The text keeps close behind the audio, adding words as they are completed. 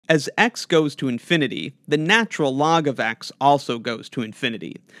As x goes to infinity, the natural log of x also goes to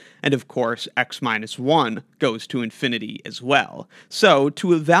infinity. And of course, x minus 1 goes to infinity as well. So,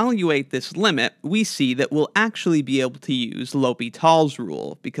 to evaluate this limit, we see that we'll actually be able to use L'Hopital's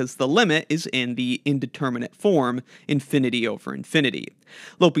rule, because the limit is in the indeterminate form, infinity over infinity.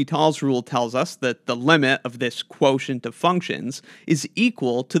 L'Hopital's rule tells us that the limit of this quotient of functions is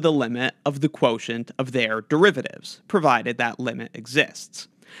equal to the limit of the quotient of their derivatives, provided that limit exists.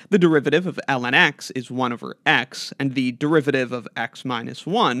 The derivative of ln x is 1 over x, and the derivative of x minus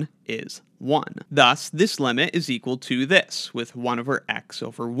 1 is 1. Thus, this limit is equal to this, with 1 over x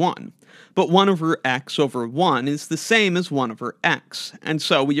over 1. But 1 over x over 1 is the same as 1 over x, and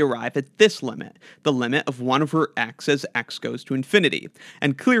so we arrive at this limit, the limit of 1 over x as x goes to infinity.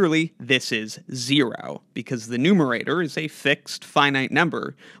 And clearly, this is 0, because the numerator is a fixed finite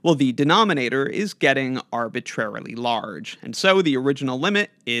number, while the denominator is getting arbitrarily large, and so the original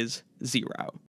limit is 0.